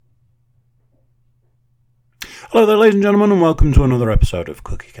Hello there, ladies and gentlemen, and welcome to another episode of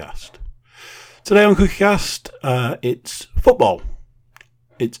CookieCast. Today on CookieCast, it's football.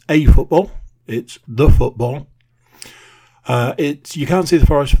 It's a football. It's the football. It's You Can't See the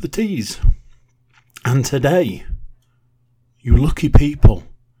Forest for the Tees. And today, you lucky people,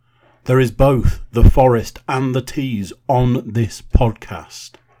 there is both the forest and the tees on this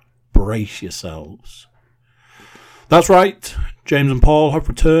podcast. Brace yourselves. That's right, James and Paul have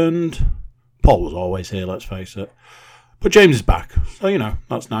returned. Paul was always here, let's face it. But James is back, so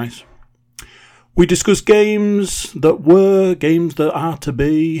that's nice. We discuss games that were, games that are to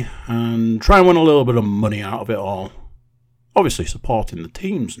be, and try and win a little bit of money out of it all. Obviously supporting the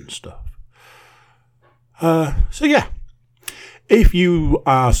teams and stuff. If you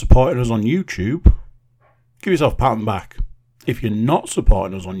are supporting us on YouTube, give yourself a pat on the back. If you're not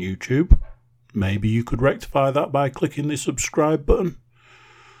supporting us on YouTube, maybe you could rectify that by clicking the subscribe button.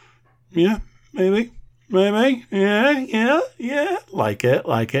 Yeah, maybe. Yeah. Like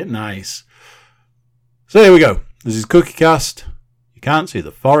it, nice. So here we go. This is CookieCast. You can't see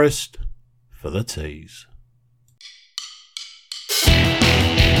the forest for the tees.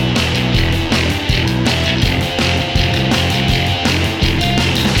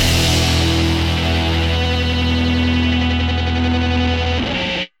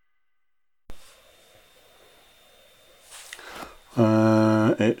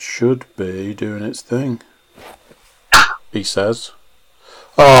 It should be doing its thing, he says.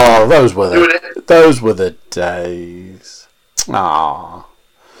 Oh, those were the days. Ah.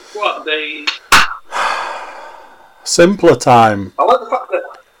 What they? Simpler time. I like the fact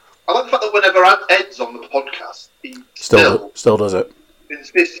that whenever Ed's on the podcast, he still does it.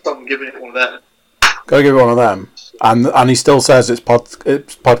 Insists on giving it one of them. Gotta give it one of them, and he still says it's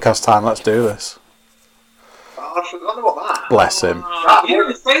podcast time. Let's do this. I've forgotten about that. Bless him. You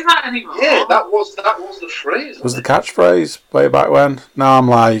don't say that anymore. Yeah, that was the phrase. Was the catchphrase way back when? Now I'm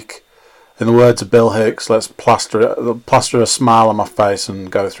like, in the words of Bill Hicks, let's plaster a smile on my face and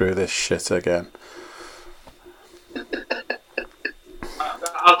go through this shit again.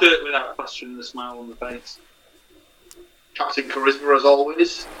 I'll do it without plastering the smile on the face. Captain Charisma as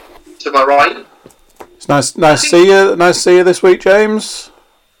always. To my right. It's nice to see you. Nice to see you this week, James.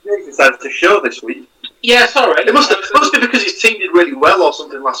 Yeah, he decided to show this week. Yeah, it's alright. It must be because his team did really well or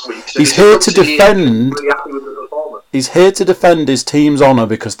something last week. So he's here to defend. Really happy with the performance. He's here to defend his team's honour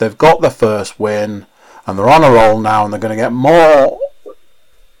because they've got their first win and they're on a roll now and they're going to get more.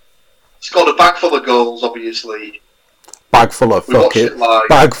 Scored a bag full of goals, obviously. Bag full of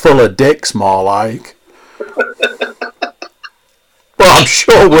bag full of dicks, more like.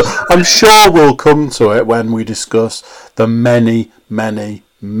 Well, I'm sure we'll come to it when we discuss the many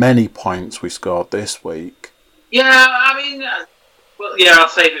points we scored this week. Yeah, I mean, I'll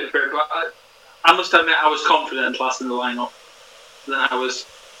save it for it, but I must admit I was confident last in the lineup. Then I was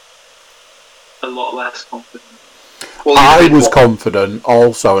a lot less confident. Well, I was confident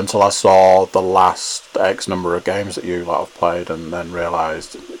also until I saw the last X number of games that you lot have played and then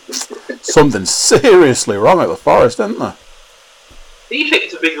realised something seriously wrong at the Forest, isn't there? You think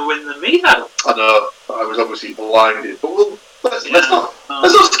it's a bigger win than me, though? I know. I was obviously blinded, but let's not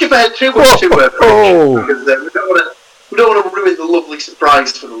skip ahead too much to it because we don't want to ruin the lovely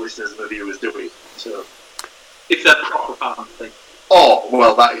surprise for the listeners and the viewers, do we? So, if they're proper fans, think. Oh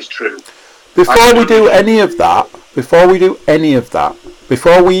well, that is true. Before we do any of that,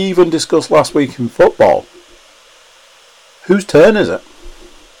 before we even discuss last week in football, whose turn is it?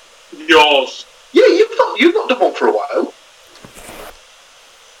 Yours. Yeah, you've not done one for a while.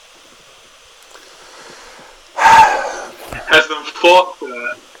 Has them fought for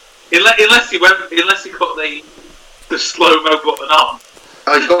it. Unless he got the slow-mo button on.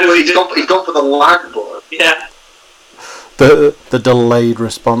 Oh, he's gone for the lag button. Yeah. The delayed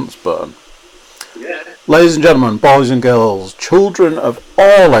response button. Yeah. Ladies and gentlemen, boys and girls, children of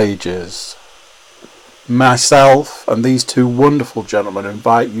all ages, myself and these two wonderful gentlemen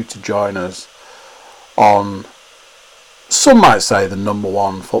invite you to join us on, some might say, the number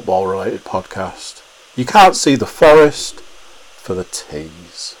one football-related podcast. You can't see the forest for the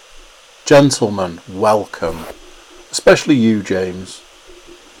tees. Gentlemen, welcome. Especially you, James.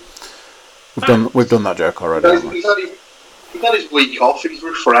 We've done that joke already, haven't we? He's had his week off, he's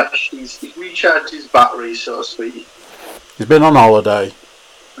refreshed, he's recharged his batteries, so to speak. He's been on holiday.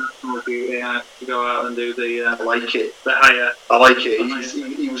 Yeah, to go out and do the... I like it. The higher... I like it.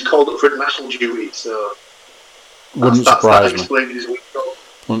 He was called up for international duty, so... Wouldn't surprise that me. explained his week off.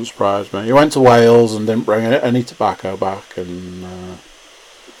 Wouldn't surprise me. He went to Wales and didn't bring any tobacco back, and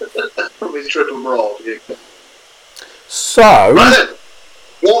from his trip abroad. Yeah. So, right then,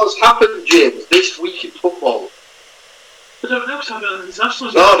 what has happened, James, this week in football? I don't know what's happening on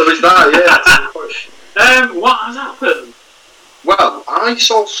internationals. No, there is that, yeah. What has happened? Well, I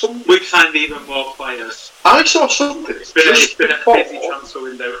saw something. We've signed even more players. I saw something. It's been a busy transfer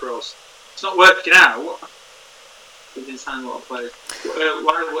window for us. It's not working out. We've been signing a lot of players.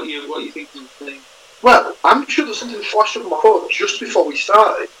 What are you thinking of saying? Well, I'm sure that something flashed up on my phone just before we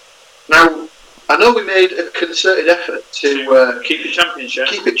started. Now, I know we made a concerted effort to keep it championship.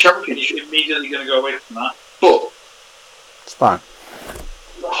 You're immediately going to go away from that. But It's fine.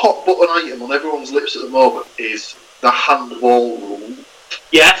 The hot button item on everyone's lips at the moment is the handball rule.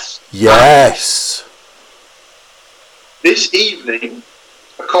 Yes. Yes. This evening,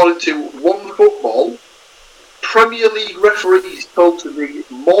 according to One Football, Premier League referees told to be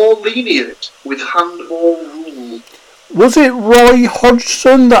more lenient with handball rules. Was it Roy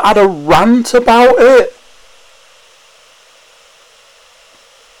Hodgson that had a rant about it?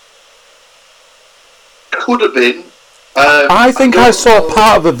 Could have been. I think I saw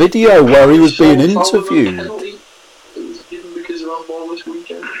part of a video where he was being interviewed. It was given because of handball this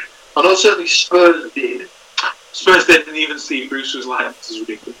weekend. I know certainly Spurs did. Spurs didn't even see Bruce was like, this is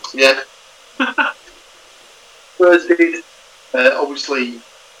ridiculous. Yeah. Spurs did. Obviously,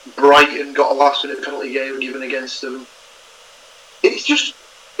 Brighton got a last-minute penalty given against them. It's just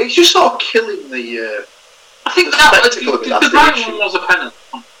sort of killing the. I think the Brighton one was a penalty.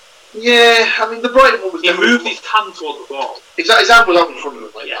 Yeah, I mean the Brighton one was. He moved his hand toward the ball. Exactly, his hand was out in front of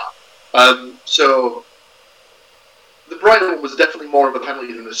him like that. So the Brighton one was definitely more of a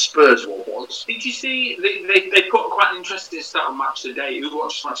penalty than the Spurs one was. Did you see they put quite an interesting stat on Match of the Day? Who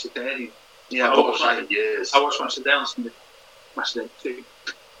watched Match of the Day? Yeah, I've watched that in years. I watched Match of the Day on Sunday. Match of the Day too.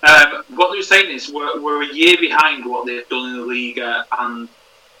 What they were saying is we're a year behind what they've done in the Liga and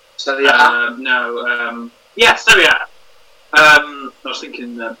Serie A. Serie A. I was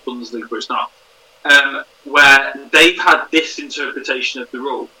thinking Bundesliga, but it's not. Where they've had this interpretation of the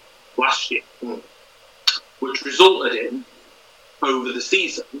rule last year, which resulted in, over the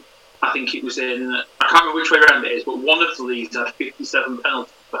season, I think it was in, I can't remember which way around it is, but one of the leagues had 57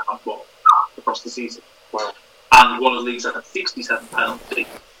 penalties for handball across the season. Wow. And one of the leagues had 67 penalties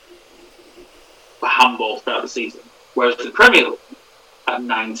for handball throughout the season. Whereas the Premier League had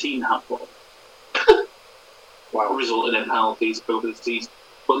 19 handball. Wow. Resulting in penalties over the season.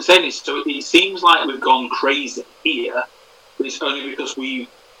 But the same is, so it seems like we've gone crazy here, but it's only because we've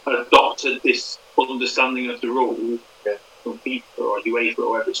adopted this understanding of the rule from FIFA or UEFA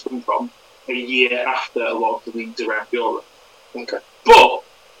or wherever it's come from a year after a lot of the leagues around Europe. Okay. But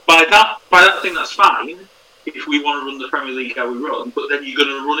by that thing, that's fine if we want to run the Premier League how we run. But then you're going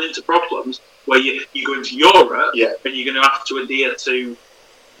to run into problems where you go into Europe and you're going to have to adhere to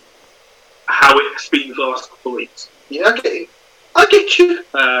how it's been for the last couple of weeks. Yeah, I get you.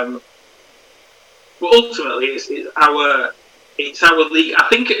 But ultimately, it's our league. I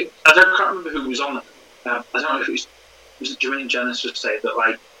think I can't remember who was on it. I don't know if it was Jermaine Jennings just said that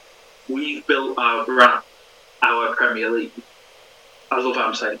like we've built our brand, our Premier League. I love how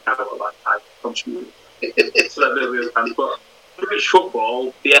I'm saying I contribute. It's a bit of a brand, but British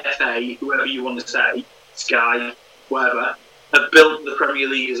football, the FA, whoever you want to say, Sky, whatever, have built the Premier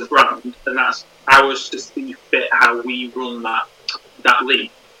League as a brand, and that's ours to see fit how we run that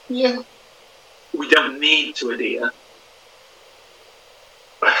league. Yeah. We don't need to adhere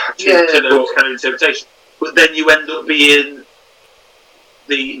to those kind of interpretations. But then you end up being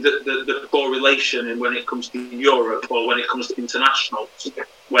the correlation in when it comes to Europe or when it comes to international,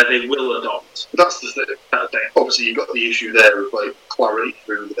 where they will adopt. That's the thing. Obviously, you've got the issue there of like clarity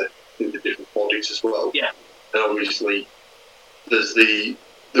through the different bodies as well. Yeah. And obviously, there was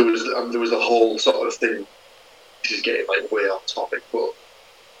the whole sort of thing. This is getting like way off topic, but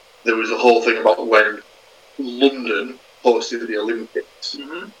there was a whole thing about when London hosted the Olympics,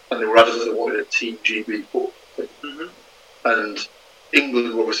 and they were adamant they wanted a Team GB football thing. And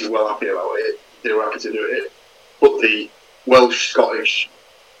England were obviously well happy about it. They were happy to do it, but the Welsh, Scottish,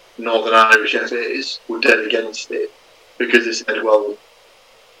 Northern Irish FAs were dead against it because they said, well,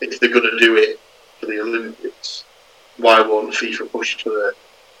 if they're going to do it for the Olympics, why won't FIFA push for the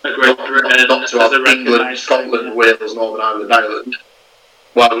not to have England, Scotland, Wales, Northern Ireland?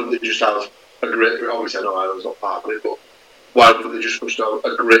 Why wouldn't they just have a great? Obviously, I know Ireland's not part of it, but why wouldn't they just push to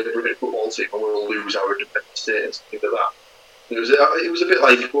have a great British football team and we'll lose our independent status and things like that? It was a bit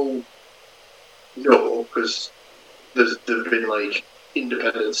like, well, no, because there's been like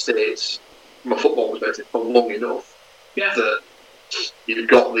independent states from a football perspective for long enough that you've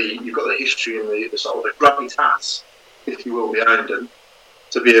got the history and the sort of the gravitas, if you will, behind them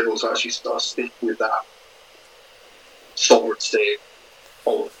to be able to actually start stick with that sovereign state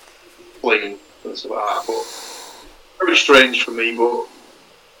of playing and stuff like that. very strange for me, but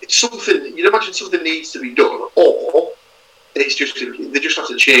it's something. You'd imagine something needs to be done, or it's just they just have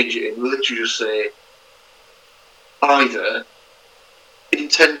to change it and literally just say either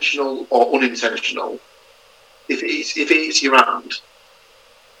intentional or unintentional. If it's your hand,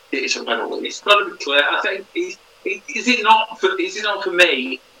 it's a penalty. It's got to be clear. I think is it not for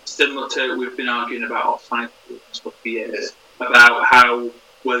me similar to we've been arguing about offside stuff for years about how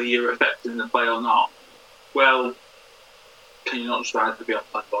whether you're affecting the play or not. Well, can you not try to be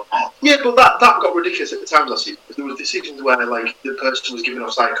offside or not? Yeah, but that got ridiculous at the time last season because there were decisions where like the person was given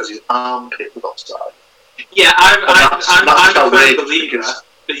offside because his armpit was offside. Yeah, I'm a firm believer because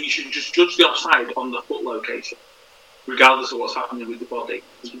that you should just judge the offside on the foot location, regardless of what's happening with the body.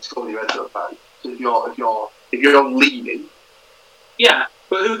 it's totally red to offside. So if you're leaning, yeah,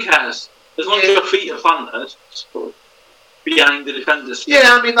 but who cares? As long as your feet are planted behind the defenders. yeah,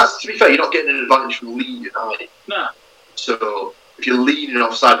 I mean that's to be fair. You're not getting an advantage from leaning, are you? No. So if you're leaning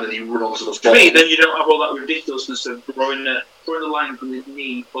offside and then you run onto the To ball, me, then you don't have all that ridiculousness of throwing the line from the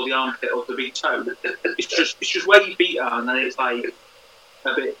knee or the armpit or the big toe. It's just where your feet are, and then it's like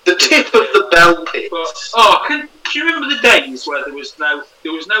a bit. the tip of the bell pit. But, do you remember the days where there was no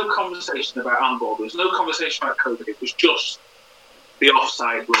conversation about handball, there was no conversation about COVID, it was just the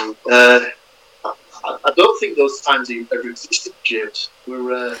offside rule? I don't think those times ever existed, James.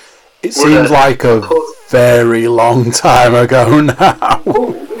 It seems like a very long time ago now.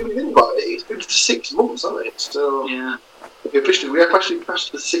 Oh, think about it. It's been 6 months, hasn't it? So Yeah. we have actually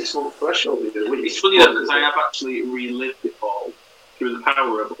passed the 6-month threshold. It's funny though, because I have actually relived it all through the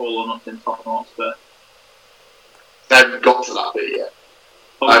power of All or Nothing Tottenham Hotspur. I haven't got to that bit yet.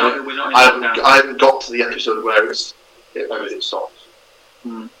 Oh, we're not in lockdown. I haven't got to the episode where everything stops.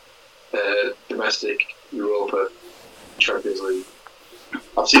 Hmm. Domestic, Europa, Champions League.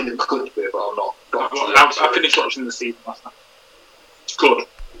 I've seen the clip bit, but I've not got to the I episode. finished watching the season last night. It's good.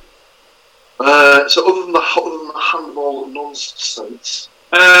 So other than the handball nonsense,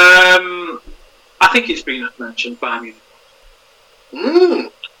 I think it's been mentioned by me.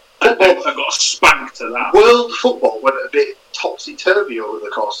 I got spanked to that. world football went a bit topsy-turvy over the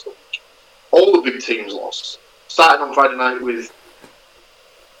course of the week. All the big teams lost. Starting on Friday night with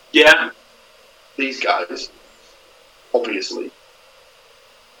these guys, obviously.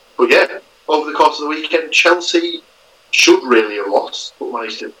 But yeah, over the course of the weekend, Chelsea should really have lost, but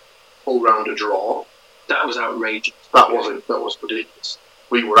managed to pull round a draw. That was outrageous. That was ridiculous.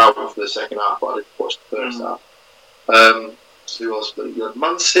 We were out for the second half, but I didn't watch the first half. So who else?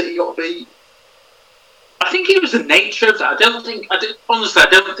 Man City got beat. I think it was the nature of that. Honestly, I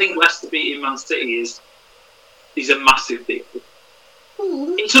don't think Leicester beating Man City is a massive deal.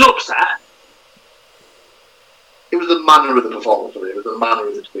 It's an upset. It was the manner of the performance for me. It was the manner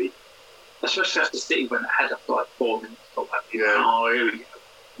of the defeat. Especially after City went ahead after like 4 minutes. Yeah. Oh, here we go.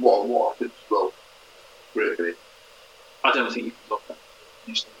 What happened as well? Really? I don't think you can look at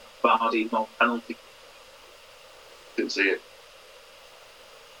it. Vardy, no penalty. Didn't see it.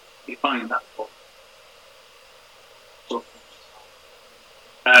 You find that one.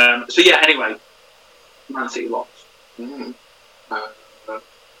 So yeah, anyway, Man City lost. I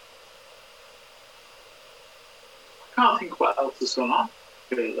can't think what else has gone on,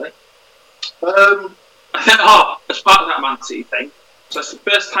 really. As part of that Man City thing, so it's the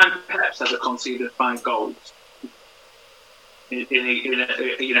first time Pep's ever conceded 5 goals in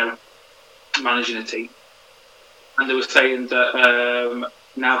managing a team. And they were saying that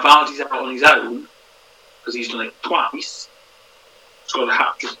now Vardy's out on his own because he's done it twice. Scored a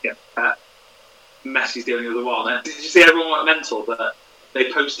hat-trick against Pep. Messi's the only other one. And did you see everyone went mental that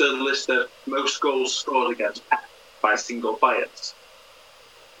they posted a list of most goals scored against Pep by single players?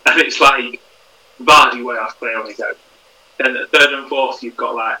 And it's like Vardy way off play on his own. Then at third and fourth you've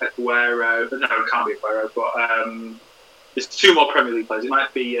got like Aguero. No, it can't be Aguero, but there's 2 more Premier League players. It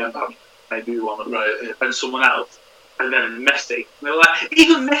might be maybe one and someone else. And then Messi. And they were like,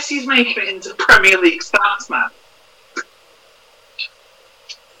 even Messi's making it into Premier League stats, man.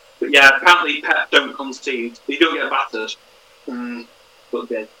 But yeah, apparently Pep don't concede. They don't get battered. But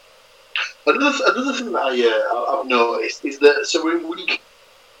they did. Another thing that I've noticed is that we're in we've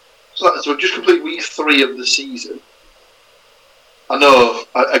just completed week 3 of the season. I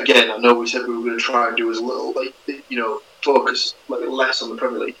know we said we were going to try and do as little, focus less on the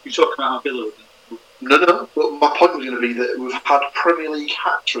Premier League. You're talking about Villa? No. But my point was going to be that we've had Premier League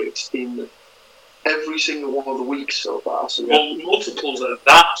hat-tricks in every single one of the weeks so far. So multiples of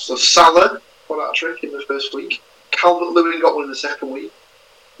that. So Salah got a hat-trick in the first week. Calvert-Lewin got one in the second week.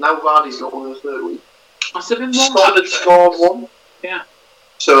 Now Vardy's got one in the third week. Has there been more? Son had scored one. Yeah.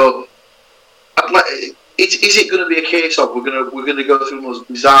 So, Is it going to be a case of we're going to go through those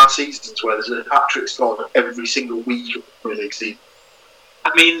bizarre seasons where there's a hat-trick scored every single week of the Premier League season?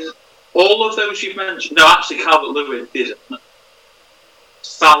 I mean, all of those you've mentioned. No, actually, Calvert-Lewin didn't.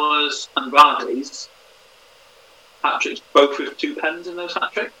 Salah's and Vardy's hat-tricks, both with 2 pens in those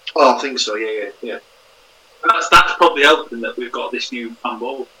hat-tricks. Oh, I think so. Yeah. That's probably helping that we've got this new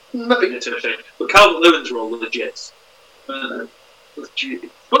handball. Maybe. But Calvert-Lewin's were all legit. Legit.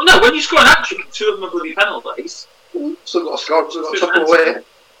 But no, when you score an hat-trick, 2 of them are bloody penalties. Still got a score, still got a chuck away.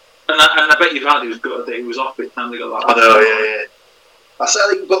 And I bet you Vardy was good that he was off by the time they got that. I know, yeah. I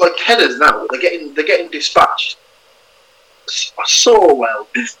say, but like headers now, they're getting dispatched so well.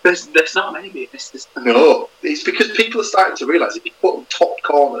 There's not many being missed. No, it's because people are starting to realise if you put them top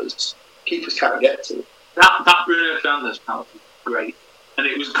corners, keepers can't get to them. That Bruno Fernandes penalty was great, and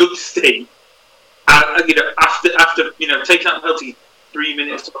it was good to see. After taking that penalty 3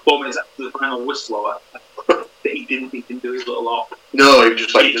 minutes to 4 minutes after the final whistle, that he didn't do his little op. No, he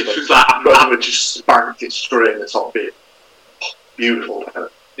just just spanked it straight in the top bit. Beautiful.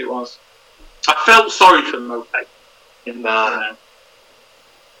 It was. I felt sorry for Mopé in that.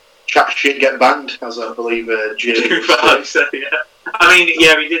 Chat shit get banged, as I believe Jim said. Yeah. I mean,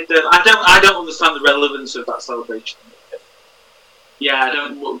 yeah, he did. I don't understand the relevance of that celebration. Yeah, I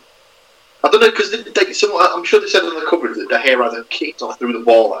don't know because I'm sure they said on the coverage that De Gea either kicked or threw the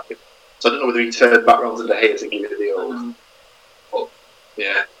ball at him. So I don't know whether he turned back round to De Gea to give it the old. But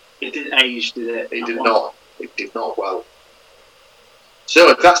yeah, it didn't age, did it? It did not. It did not well.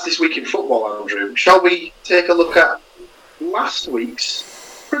 So that's this week in football, Andrew. Shall we take a look at last week's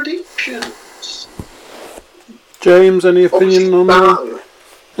predictions? James, any opinion on that?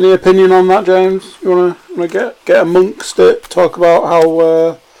 Any opinion on that, James? You wanna get amongst it? Talk about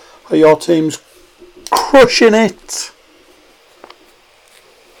how your team's crushing it.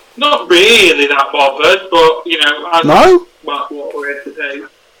 Not really that bothered, but no. What we're here to do.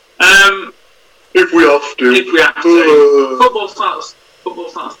 If we have to. Football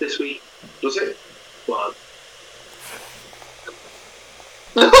starts this week. Does it? Well.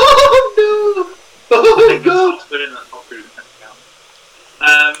 Oh no! Oh my god! We're in that top group account.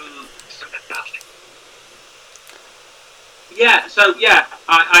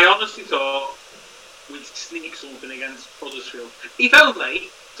 I honestly thought we'd sneak something against Huddersfield. If only,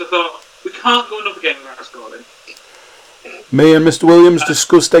 I thought we can't go another game without scoring. Me and Mr. Williams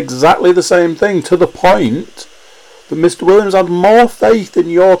discussed exactly the same thing, to the point that Mr. Williams had more faith in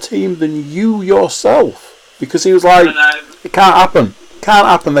your team than you yourself, because he was like, it can't happen.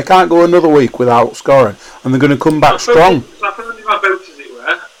 They can't go another week without scoring, and they're going to come back strong. So I put in my vote, as it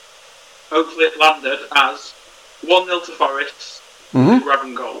were. Hopefully it landed as 1-0 to Forest,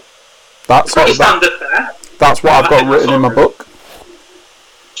 grab goal. That's what I've got written in my book.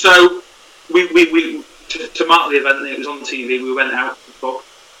 So we to mark the event, it was on TV. We went out to the pub.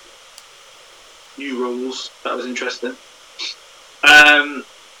 New rules. That was interesting. Got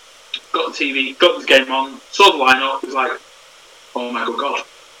the TV, got the game on, saw the lineup. Was like, oh my good god.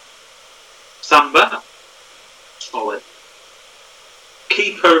 Samba, solid.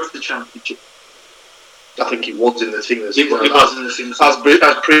 Keeper of the championship. I think he was in the team this season. He was in the team. As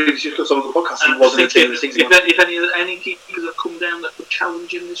previously discussed on the podcast, he was in the team this season. If any keepers have come down that could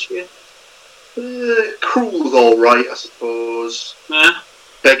challenge him this year? Krul's alright, I suppose. Yeah.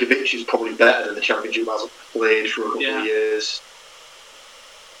 Begovic is probably better than the championship, hasn't played for a couple of years.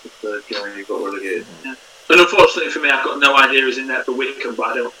 The third guy who got relegated. Yeah. And unfortunately for me, I've got no idea who's in there for Wickham, but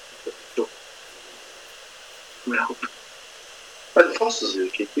I don't. No. But Foster's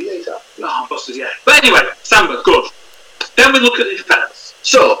who's keeper, he's out. Oh, Foster's, yeah. But anyway, Samba, good. Then we look at the defence.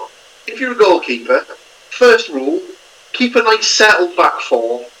 So, if you're a goalkeeper, first rule, keep a nice settled back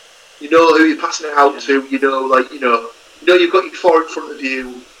four. You know who you're passing it out to. You know you've got your four in front of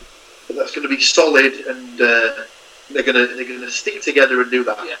you. That's going to be solid, and they're going to stick together and do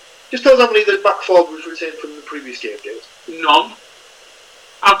that. Yeah. Just tell us how many the back four was retained from the previous game, James. None.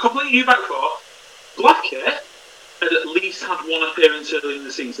 Our completely new back four. Blackett had at least had one appearance early in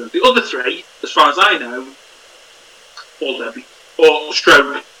the season. The other three, as far as I know, all derby or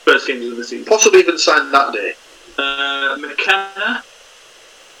stroke first games of the season. Possibly even signed that day. McKenna,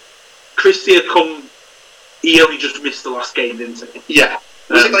 Christie had come. He only just missed the last game, didn't he? Yeah.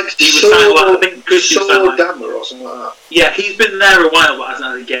 Was it like I think Christie was signed Dammer or something like that? Yeah, he's been there a while, but hasn't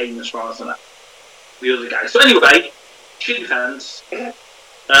had a game as far as I know. The other guy. So anyway, shitty fans.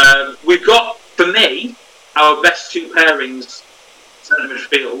 We've got, for me, our best two pairings centre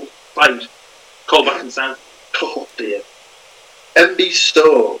midfield played. Colback and South. Oh dear. MB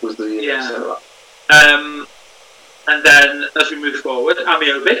Stowe was the centre. And then as we move forward,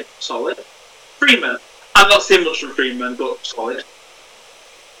 Amiobi, solid. Freeman, I'm not seeing much from Freeman, but solid.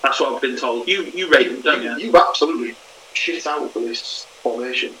 That's what I've been told. You rate him, don't you? You absolutely shit out for this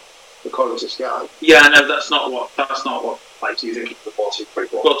formation, according to Sky. Yeah, no, that's not what. Like, Do you think it's the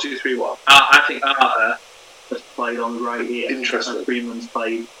 4-2-3-1? 4-2-3-1. I think Arthur has played on the right here. Interesting. And Freeman's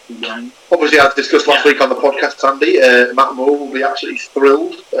played right. Obviously, as discussed last week on the podcast, Andy, Matt Moore will be absolutely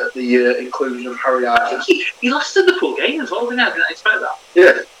thrilled at the inclusion of Harry Arthur. He lasted the full game as well, didn't he? I didn't expect that.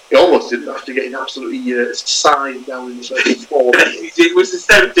 Yeah, he almost didn't after getting absolutely signed down in the first 4 minutes. It was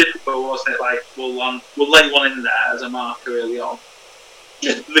so difficult, wasn't it? Like, we'll lay one in there as a marker early on.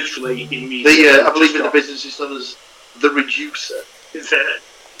 Just literally immediately. I believe in the business is known as the reducer. Is it?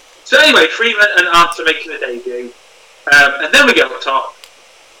 So anyway, Freeman and Arthur making a debut. And then we go up top.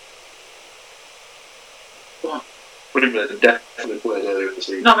 Go on. Freeman definitely played earlier in the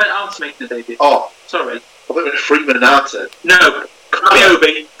season. No, I meant Arthur making a debut. Oh, Sorry. I thought it was Freeman and Arthur No.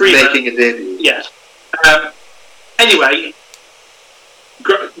 Krabby Freeman. making a debut. Yeah. Anyway,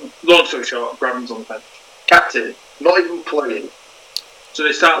 long story short, Graben's on the bench. Captain, not even playing. So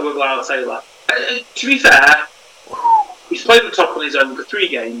they start with Lyle Taylor. To be fair, he's played the top on his own for 3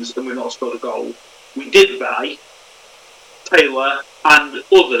 games and we've not scored a goal. We did buy Taylor and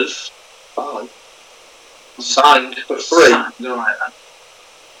others. Fine. Signed for free. Signed, all right then.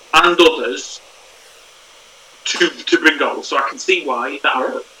 And others to bring goals. So I can see why that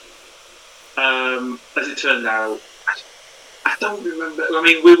happened. As it turned out, I don't remember. I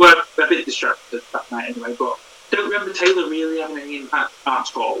mean, we were a bit distracted that night anyway, but I don't remember Taylor really having any impact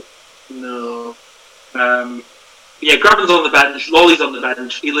at all. No. Yeah, Graben's on the bench, Lolly's on the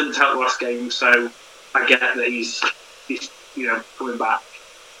bench. He limped out the last game, so I get that he's coming back.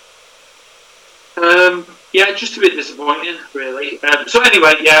 Yeah, just a bit disappointing, really. So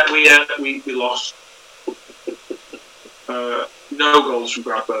anyway, yeah, we lost. No goals from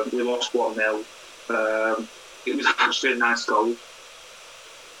Graben. We lost 1-0. It was actually a nice goal.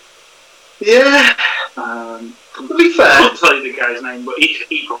 Yeah. To be fair, I can't tell you the guy's name, but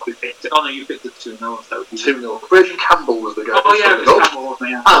he probably picked it. Oh no, you picked it 2-0. So 2-0. Brady Campbell was the guy. Oh yeah, it was Campbell, wasn't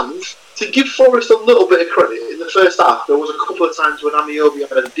it? Yeah. And to give Forrest a little bit of credit, in the first half, there was a couple of times when Amiobi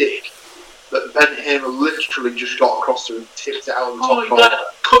had a dig that Ben Hamer literally just got across to him and tipped it out of the top corner.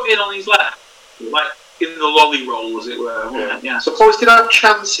 Cut in on his left, like in the lolly roll, as it were. Yeah. So Forrest did have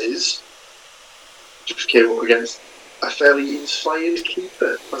chances. Just came up against a fairly inspired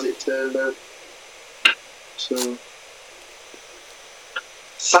keeper, as it turned out. So,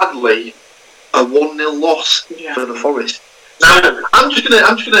 sadly, a 1-0 loss for the Forest. Now, I'm just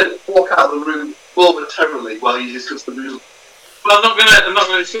gonna walk out of the room momentarily while you discuss the result. Well, I'm not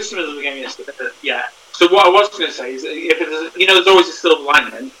gonna discuss the result of the game yesterday. Yeah. So what I was going to say is, if there's always a silver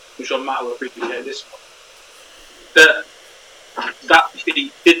lining, which I'm Matt will appreciate this one. That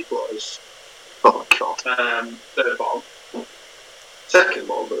defeat did put us. Oh God. Third bottom. Second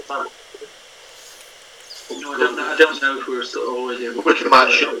bottom, but that. No, I don't know if we were still always able. Which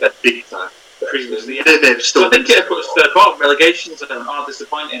might should have been big time. Previously, yeah. They've still. So I think it put us third bottom. Relegations are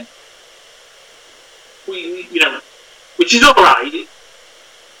disappointing. We which is all right.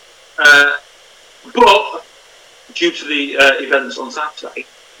 But due to the events on Saturday,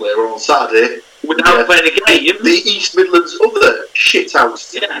 later on Saturday, without playing a game, the East Midlands other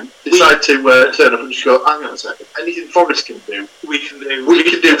shithouse decide to turn up and just go, hang on a second, anything Forest can do, we can do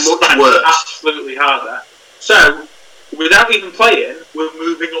much worse. Absolutely harder. So, without even playing, we're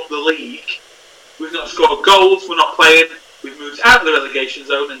moving up the league. We've not scored goals, we're not playing, we've moved out of the relegation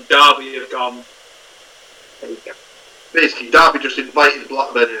zone, and Derby have gone. There you go. Basically, Derby just invited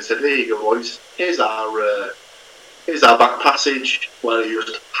Blackburn and said, "Here you go, boys. Here's our back passage where you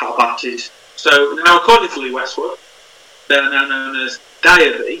just have at it." So now, according to Lee Westwood, they are now known as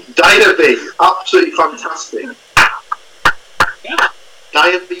Derby. Derby, absolutely fantastic. Yeah.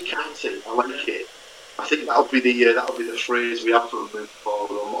 Derby County, I like it. I think that'll be the phrase we have to remove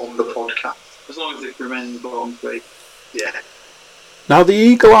forward on the podcast. As long as it remains bottom 3. Yeah. Now, the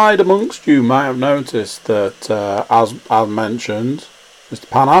eagle-eyed amongst you might have noticed that, as I've mentioned, Mr.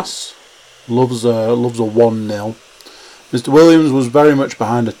 Panas loves a 1-0. Mr. Williams was very much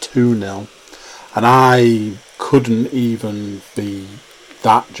behind a 2-0, and I couldn't even be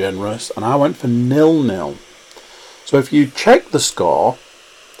that generous, and I went for 0-0. So if you check the score,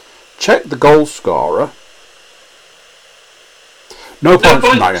 check the goal scorer. No points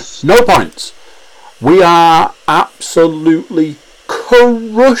from that game. No points. We are absolutely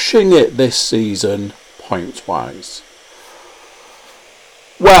crushing it this season, points-wise.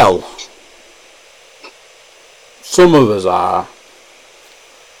 Well, some of us are.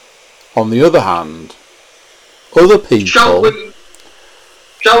 On the other hand, other people... Shall we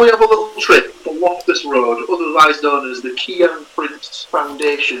have a little trip from Loftus Road, otherwise known as the Kian Prince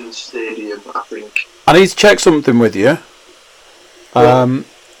Foundation Stadium, I think. I need to check something with you.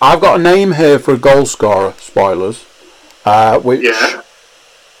 I've got a name here for a goal scorer. Spoilers. Which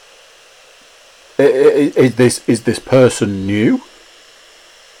is this person new?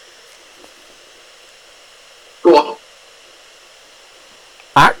 Go on.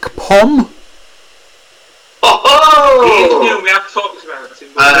 Akpom. He is new. We have talked about him.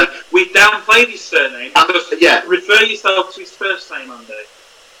 We downplayed his surname. Refer yourself to his first name, Andy.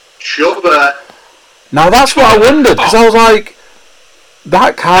 Chuba. Now that's what I wondered, because I was like,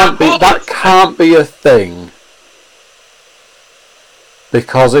 that can't be a thing.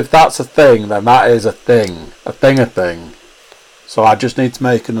 Because if that's a thing, then that is a thing. A thing. So I just need to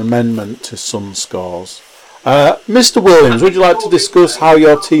make an amendment to some scores. Mr. Williams, would you like to discuss how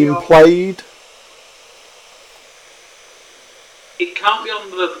your team played? It can't be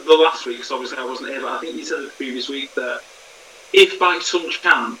on the last week, because obviously I wasn't here, but I think you said the previous week that if by some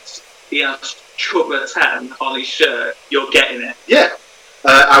chance he has Chuba 10 on his shirt, you're getting it. Yeah.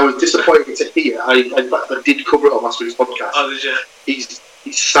 I was disappointed to hear. In fact, I did cover it on last week's podcast. Oh, did you? He's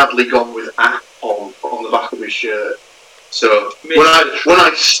sadly gone with on the back of his shirt. So when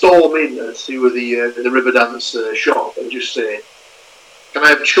I storm in to the Riverdance shop and just say, "Can I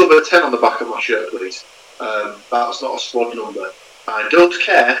have Chuba 10 on the back of my shirt, please?" That's not a squad number. I don't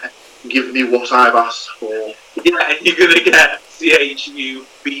care. Give me what I've asked for. Yeah, and you're gonna get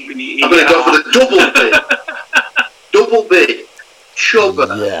CHUBBE. I'm gonna go for the double B. Double B.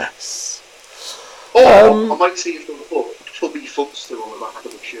 Chuba. Yes. Or I might see if they'll put Tubby Funster on the back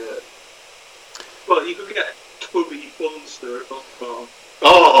of the shirt. Well, you could get Tubby Funster at football.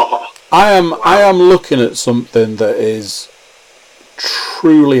 Oh. I am looking at something that is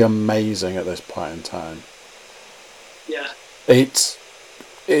truly amazing at this point in time. Yeah. It's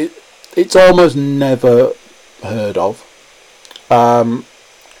almost never heard of.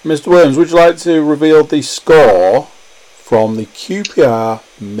 Mr. Williams, would you like to reveal the score from the QPR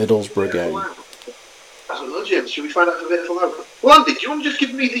Middlesbrough game? I don't know, James. Should we find out a bit for that? Well, Andy, do you want to just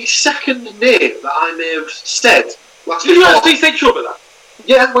give me the second name that I may have said last week? Did you actually say Chuba that?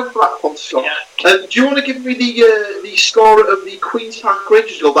 Yeah, I went for that one, Scott. Yeah. Do you want to give me the score of the Queen's Park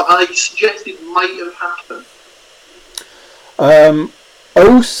Rangers goal that I suggested might have happened?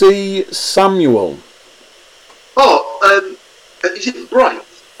 O.C. Samuel. Oh, is it Bright?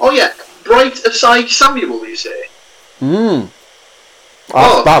 Oh yeah, Bright Asai Samuel, you say?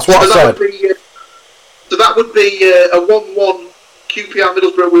 That's what I said. So that would be a 1-1 QPR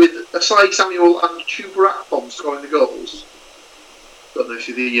Middlesbrough with Asai Samuel and Chuba Akpom scoring the goals. Don't know if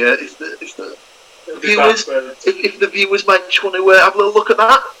the viewers might just want to have a little look at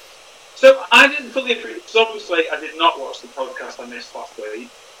that. So I didn't fully agree, because obviously I did not watch the podcast I missed last week.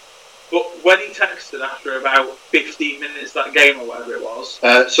 But when he texted after about 15 minutes that game or whatever it was.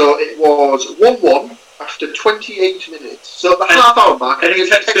 So it was 1-1 after 28 minutes. So at the half-hour mark. And he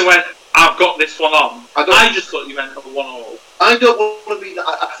texted and went, "I've got this one on." I just thought you meant a 1-1. I don't want to be that.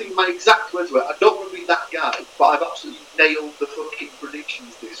 I think my exact words were, I don't want to be that guy, but I've absolutely nailed the fucking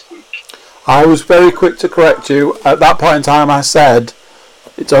predictions this week. I was very quick to correct you. At that point in time I said,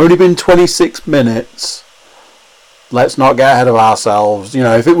 it's only been 26 minutes. Let's not get ahead of ourselves. You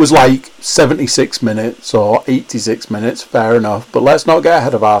know, if it was like 76 minutes or 86 minutes, fair enough. But let's not get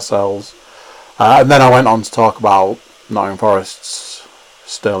ahead of ourselves. And then I went on to talk about Nottingham Forest's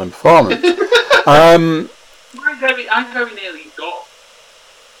sterling performance. I very nearly got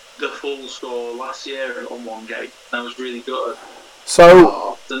the full score last year on one game. That was really good.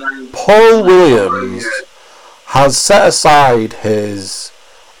 So, Paul Williams has set aside his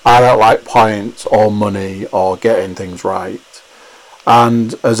I don't like points or money or getting things right,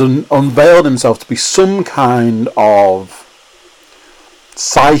 and has unveiled himself to be some kind of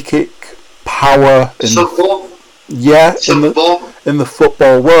psychic power in the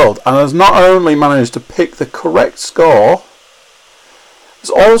football world, and has not only managed to pick the correct score, has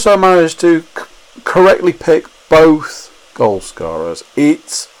also managed to correctly pick both goal scorers.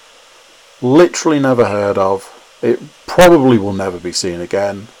 It's literally never heard of. It probably will never be seen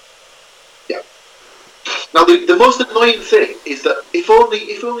again. Yeah. Now the most annoying thing is that if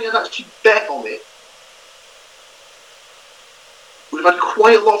only I'd actually bet on it, we'd have had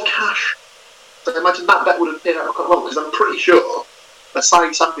quite a lot of cash. So I imagine that bet would have paid out quite well, because I'm pretty sure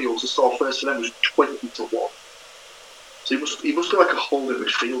Asai Samuels to score first for them was 20-1. So he must be like a holding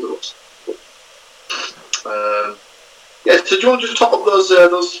midfielder or something. Yeah, so do you want to just top up those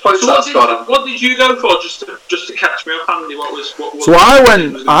points? So what did you go for, just to catch me up, Andy? What was so I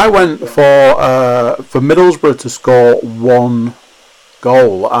went for Middlesbrough to score one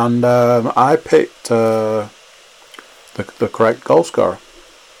goal, and I picked the correct goal scorer.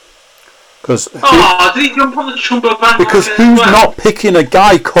 Because did he jump on the Chuba bandwagon? Because who's not picking a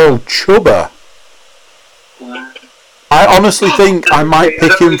guy called Chuba? I honestly think I might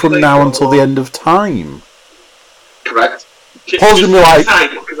pick him from now until the end of time. Correct. Paul's gonna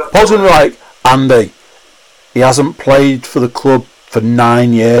be like, Andy, he hasn't played for the club for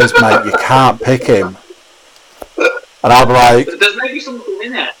 9 years, mate. You can't pick him. And I'll be like, there's maybe something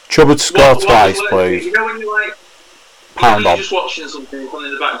in it. Chuba to score twice, please. You know when you're like, you're just watching something on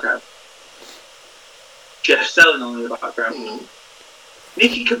in the background. Jeff Stelling on in the background.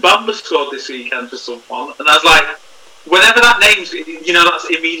 Nicky Kabamba scored this weekend for someone, and I was like, whenever that name's, that's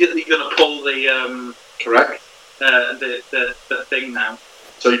immediately going to pull the correct the thing now.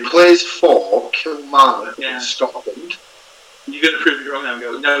 So he plays for Kilmarnock in Scotland. You're going to prove me wrong now and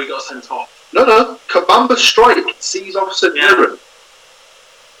go, no, he got sent off. No. Kabamba strike sees off St Mirren.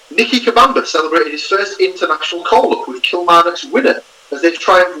 Nicky Kabamba celebrated his first international call-up with Kilmarnock's winner as they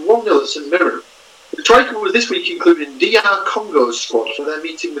triumphed 1-0 at St Mirren. The striker was this week included in DR Congo's squad for their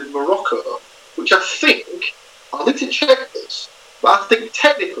meeting with Morocco, which I think, I'll need to check this, but I think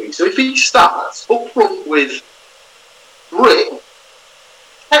technically, so if he starts up front with Brit,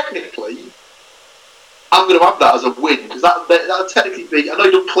 technically, I'm going to have that as a win, because that would technically be, I know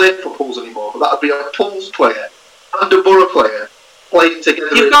you don't play for Pulls anymore, but that would be a Pulls player and a Borough player playing together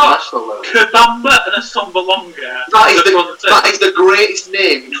at international level. Kabamba and a Sombalonga. That is the greatest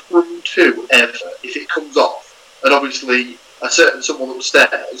name from 2 ever, if it comes off. And obviously, a certain someone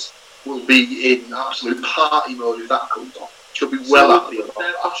upstairs will be in absolute party mode if that comes off. She'll be well happy about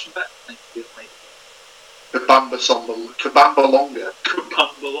that. Kabamba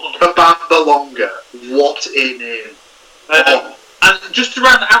Longa. What a name. And just to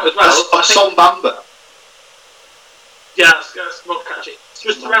round it out as well, Sombamba. Yeah, let's not catch it.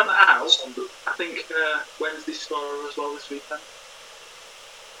 Just to round that out, I think Wednesday scorer as well this weekend.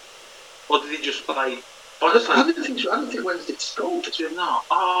 Or did he just play? I don't think Wednesday scored. Did you not?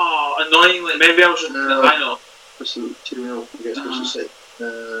 Oh, annoyingly. Maybe I was just looking at the lineup. Listen, 2-0 against Bristol City.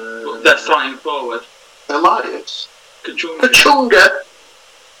 They're starting forward. Elias. Kachunga.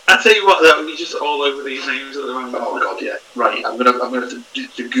 I tell you what, though, he's just all over these names at the moment. Oh god, yeah. Right, I'm gonna have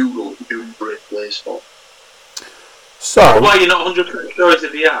to Google who Brit plays for. So. Why you're not 100% sure it's a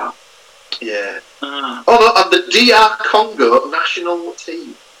DR? Yeah. Oh no, and the DR Congo national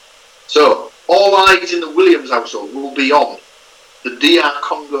team. So all eyes in the Williams household will be on the DR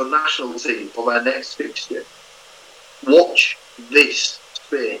Congo national team for their next fixture. Watch this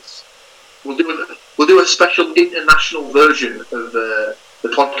space. We'll do a special international version of the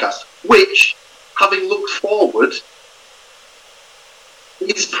podcast, which, having looked forward,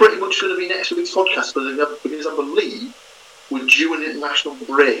 is pretty much going to be next week's podcast because I believe we're due an international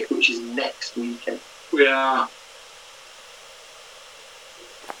break, which is next weekend. We are.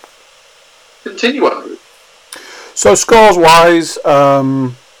 Continue, Andrew. So scores-wise,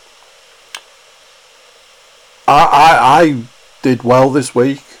 I did well this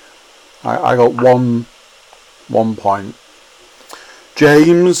week. I got one point.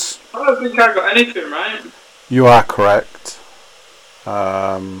 James, I don't think I got anything right. You are correct.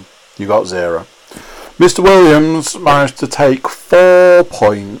 You got 0. Mr. Williams managed to take 4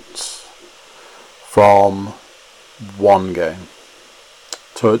 points from 1 game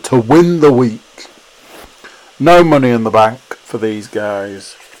to win the week. No money in the bank for these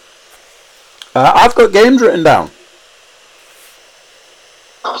guys. I've got games written down.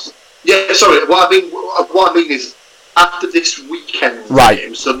 Yeah, sorry. What I mean is after this weekend's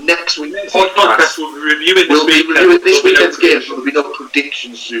game. So next week's podcast we'll be reviewing this weekend's game. So there'll be no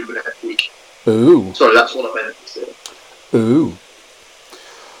predictions due next week. Ooh. Sorry, that's what I meant to say. Ooh.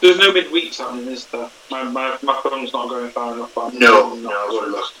 There's no midweek something, is there? My phone's not going far enough. No, I've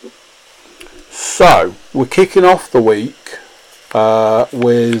already lost it. So, we're kicking off the week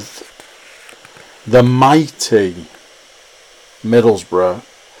with the mighty Middlesbrough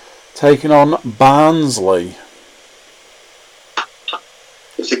taking on Barnsley.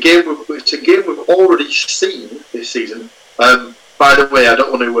 It's a game we've already seen this season. By the way, I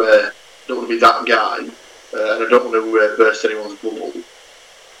don't want to be that guy, and I don't want to burst anyone's bubble.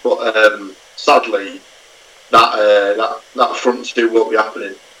 But sadly, that front two won't be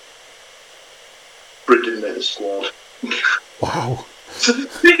happening. Brendan made the squad. Wow. So you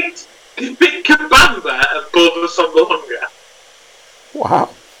pick Kabamba above Sombalonga. Wow.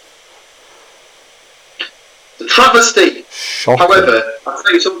 The travesty. Shocking. However, I'll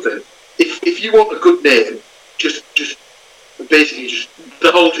tell you something. If you want a good name, just basically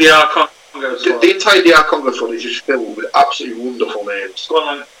the whole DR Congo The squad. entire DR Congo squad is just filled with absolutely wonderful names. Go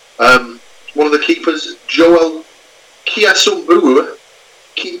on then. One of the keepers, Joel Kiasumbua.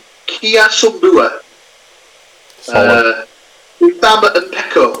 Kiasumbua. Solid. Udama and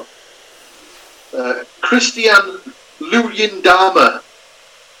Peko. Christian Luyindama.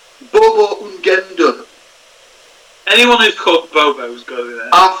 Bobo Ungendo. Anyone who's called Bobo's got to be there.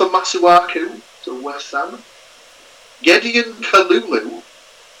 Arthur Masuaku to West Ham. Gideon Kalulu.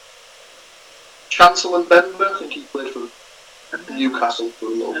 Chancellor Bemba, I think he played for Newcastle for a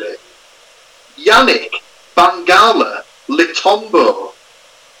little bit. Yannick Bangala Litombo.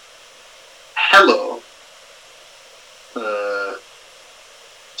 Hello.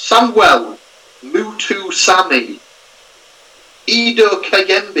 Samuel Mutu Sami. Ido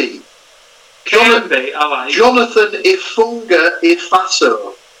Kayembe. Kayembe, I like. Jonathan Ifunga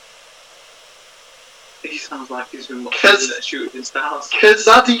Ifaso. He sounds like he's been watching Shooting Stars.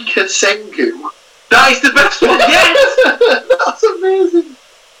 Kazadi Kasengu. That is the best one yet! That's amazing.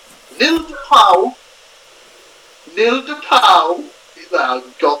 Nil de Pau.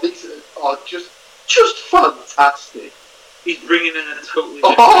 Oh God, these are just fantastic. He's bringing in a totally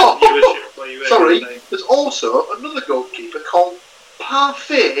different viewership for you. Sorry, there's also another goalkeeper called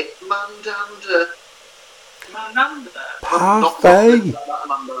Parfait Mandanda. Parfait.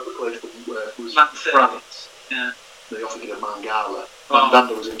 Mandanda played for was Man France. Yeah. They offered him a Mangala. Oh.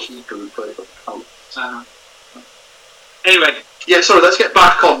 Mandanda was a keeper who played for France. Anyway, Yeah, sorry, let's get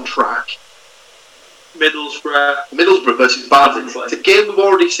back on track. Middlesbrough versus Barnsley. Barnsley. It's a game we've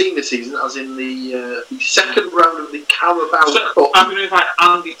already seen this season, as in the second round of the Carabao So, Cup. I'm going to invite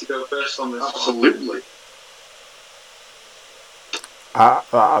Andy to go first on this one. Absolutely. That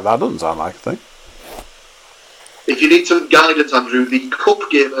doesn't sound like a thing. If you need some guidance, Andrew, the Cup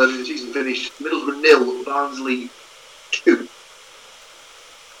game earlier in the season finished Middlesbrough 0, Barnsley 2.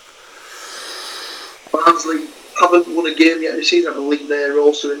 Barnsley haven't won a game yet this season. I believe they're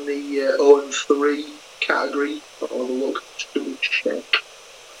also in the 0-3 category. I'll have a look, just double check.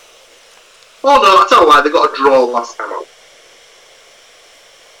 Oh no, I tell a lie, they got a draw last time out.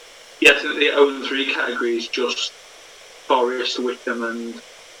 Yeah, I think the 0-3 category is just Forest, Wickham and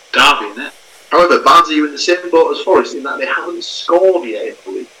Derby, isn't it? However, Barnsley are in the same boat as Forest in that they haven't scored yet in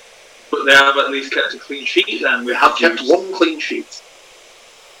the league. But they have at least kept a clean sheet then. They have kept one clean sheet.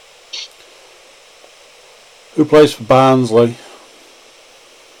 Who plays for Barnsley?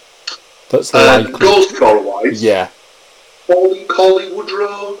 That's likely. Goal scorer wise, Yeah, Coley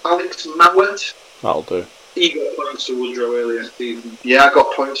Woodrow, Alex Mowat. that'll do. He got points to Woodrow earlier in the season. Yeah, I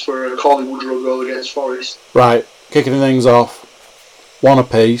got points for a Coley Woodrow goal against Forest. Right, kicking things off. One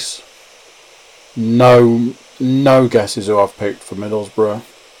apiece. No guesses who I've picked for Middlesbrough.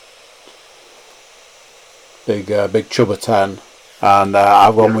 Big Chubba 10. And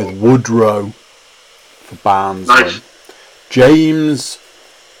I've gone with Woodrow for Barnsley. Nice. James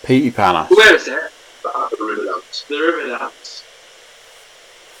Petey Panas. Where is it? The Riverdance. The Riverdance.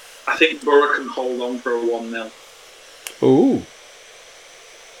 I think Borough can hold on for a 1-0. Ooh.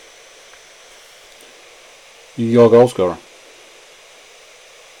 Your goal scorer.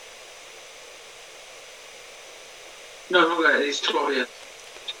 No, not that. It's too obvious.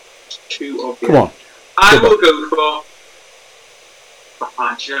 It's too obvious. Come on. I Chubba. will go for...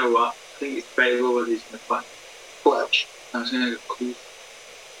 Oh, do you know what? I think it's Bale whether he's going to play. Fletch. I was going to go cool.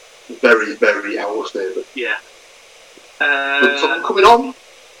 Very, very our favourite. Yeah. But someone coming on?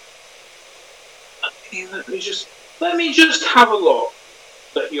 Okay, let me just have a look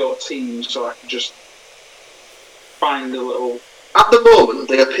at your team so I can just find a little... At the moment,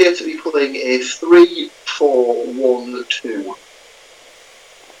 they appear to be playing a 3-4-1-2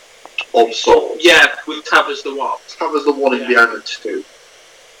 of sorts. Yeah, with Tab as the what? Tab as the one in behind the two.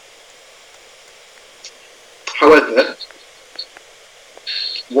 However,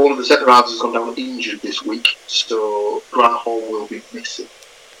 one of the centre halves has gone down injured this week, so Grant Hall will be missing.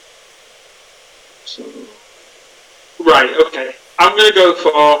 So, Right, okay. I'm going to go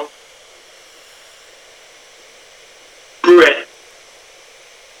for... Brit.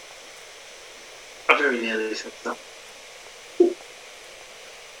 I very nearly said that.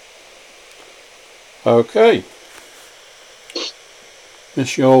 Okay. Miss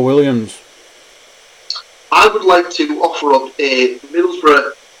Shaw Williams. I would like to offer up a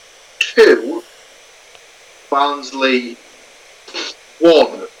Middlesbrough 2, Barnsley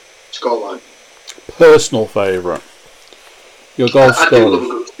 1 scoreline. Personal favourite. Your goal I do love a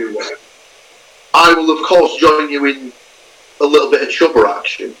scorer. good 2-1. I will, of course, join you in a little bit of chubber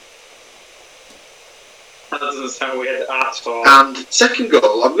action. That doesn't sound weird at all. And second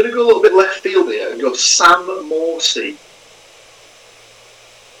goal, I'm going to go a little bit left field here and go Sam Morsey.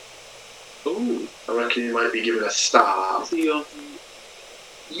 I reckon he might be given a star. Is he on?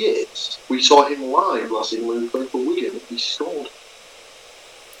 Yes. We saw him live last season when he played for Wigan. He scored.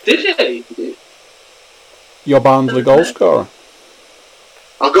 Did he? He did. Your Barnsley goal scorer.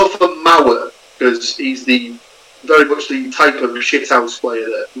 I'll go for Mauer because he's very much the type of shithouse player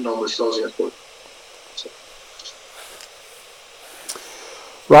that normally scores against Wigan.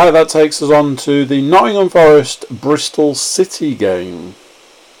 Right, that takes us on to the Nottingham Forest Bristol City game.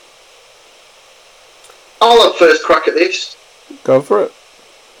 I'll have first crack at this. Go for it.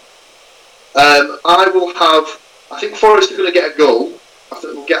 I think Forest are going to get a goal. I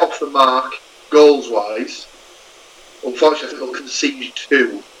think they'll get off the mark goals-wise. Unfortunately, I think they'll concede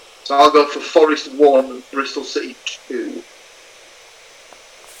 2. So I'll go for Forest 1, Bristol City 2.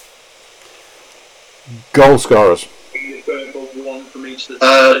 Goal scorers. One from each of the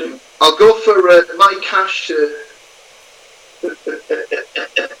two. I'll go for Mike Cash.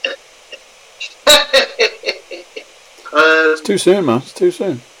 It's too soon, man. It's too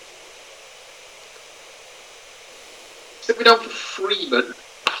soon. Stick me down for Freeman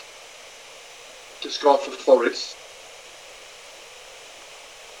to score for Forest.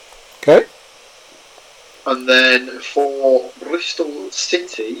 Okay. And then for Bristol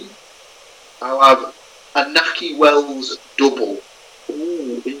City, I'll have a Naki Wells double.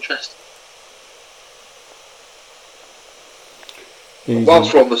 Ooh, interesting. Easy.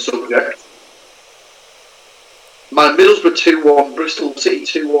 Whilst we're on the subject, my Middlesbrough 2-1, Bristol City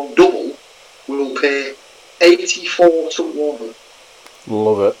 2-1 double will pay 84-1.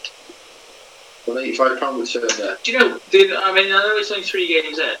 Love it. An £85 return there. Do you know? I know it's only 3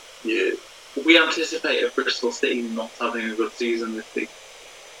 games in. Yeah. We anticipate Bristol City not having a good season this week.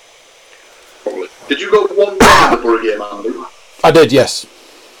 Probably. Did you go 1-1 in the Borough game, Andy? I did, yes.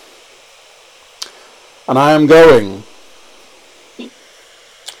 And I am going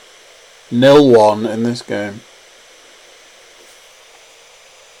 0-1 in this game.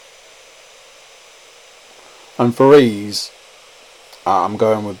 And for ease, I'm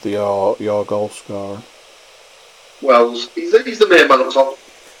going with your goal scorer. Wells, he's the main man up top.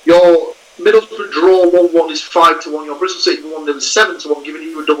 Your Middlesbrough draw 1-1 is 5-1. Your Bristol City 1 is 7-1, giving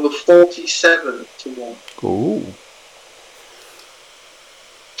you a double of 47-1. Ooh.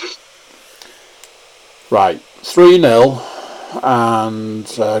 Right, 3-0, and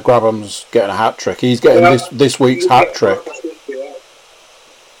Grabham's getting a hat trick. He's getting this week's hat trick.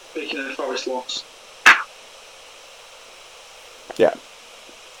 Speaking of Forest loss. Yeah.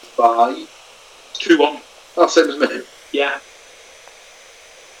 By 2-1. Oh, same as me. Yeah.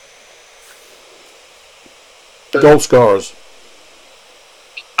 Goal scorers.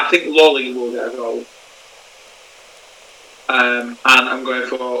 I think Lolly will get a goal. And I'm going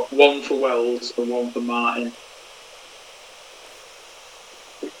for 1 for Wells and 1 for Martin.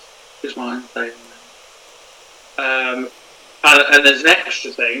 Just mine saying that. And there's an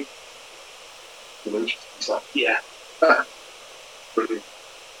extra thing. Yeah. Brilliant.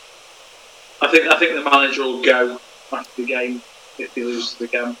 I think the manager will go after the game if he loses the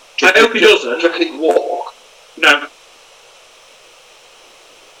game. I hope he doesn't. Do you reckon he'd walk? No.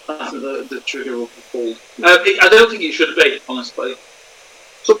 I think the trigger will be pulled. I don't think it should be, honestly.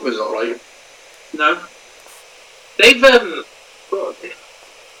 Something's not right. No. They've players.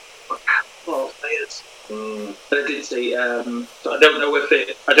 I did see. So I don't know if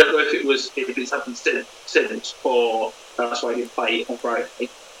it's happened since or that's why he didn't play on Friday. I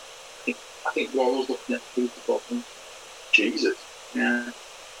think Worrell's looking at the bottom. Jesus. Yeah.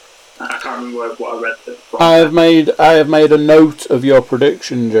 I can't remember what I read. I have made a note of your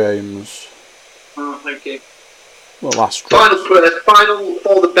prediction, James. Oh, thank you. Well, last Final for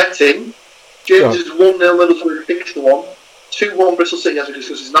the betting. James is 1-0 Middlesbrough 6-1. 2-1 Bristol City, as we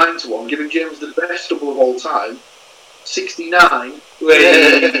discussed, is 9-1, giving James the best double of all time. 69 to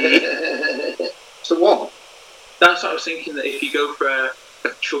 1. That's what I was thinking, that if you go for a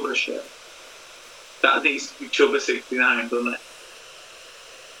Chubba shirt, that needs to be Chubba 69, doesn't it?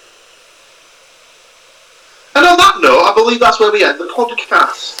 And on that note, I believe that's where we end the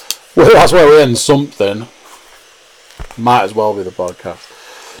podcast. Well, that's where we end something. Might as well be the podcast.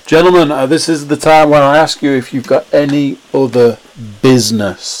 Gentlemen, this is the time when I ask you if you've got any other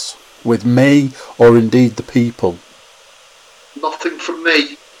business with me or indeed the people. Nothing from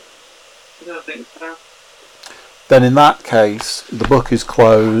me. I don't think so. Then in that case, the book is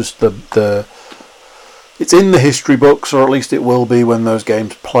closed. It's in the history books, or at least it will be when those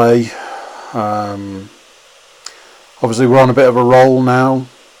games play. Obviously, we're on a bit of a roll now,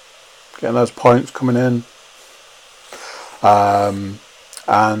 getting those points coming in.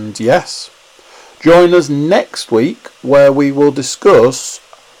 And yes, join us next week where we will discuss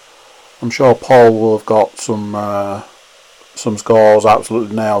I'm sure Paul will have got some scores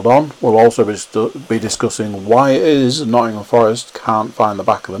absolutely nailed on. We'll also be discussing why it is Nottingham Forest can't find the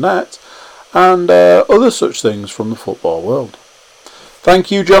back of the net, and other such things from the football world.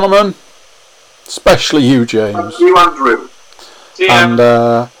 Thank you, gentlemen. Especially you, James. Thank you, Andrew. And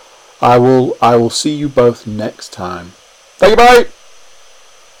I will see you both next time. Thank you, bye.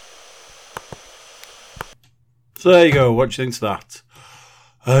 So there you go. What do you think of that?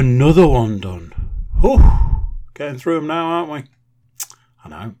 Another one done. Whew. Getting through them now, aren't we? I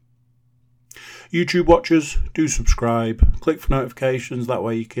know. YouTube watchers, do subscribe. Click for notifications. That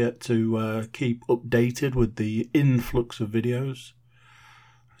way you get to keep updated with the influx of videos.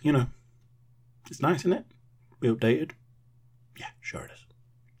 You know, it's nice, isn't it? Be updated. Yeah, sure it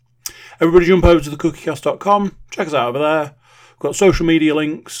is. Everybody jump over to thecookiecast.com. Check us out over there. We've got social media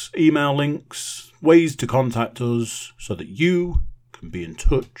links, email links, ways to contact us so that you can be in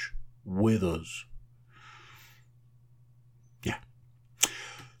touch with us. Yeah.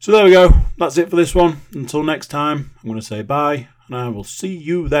 So there we go. That's it for this one. Until next time, I'm going to say bye, and I will see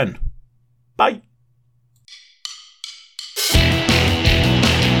you then. Bye.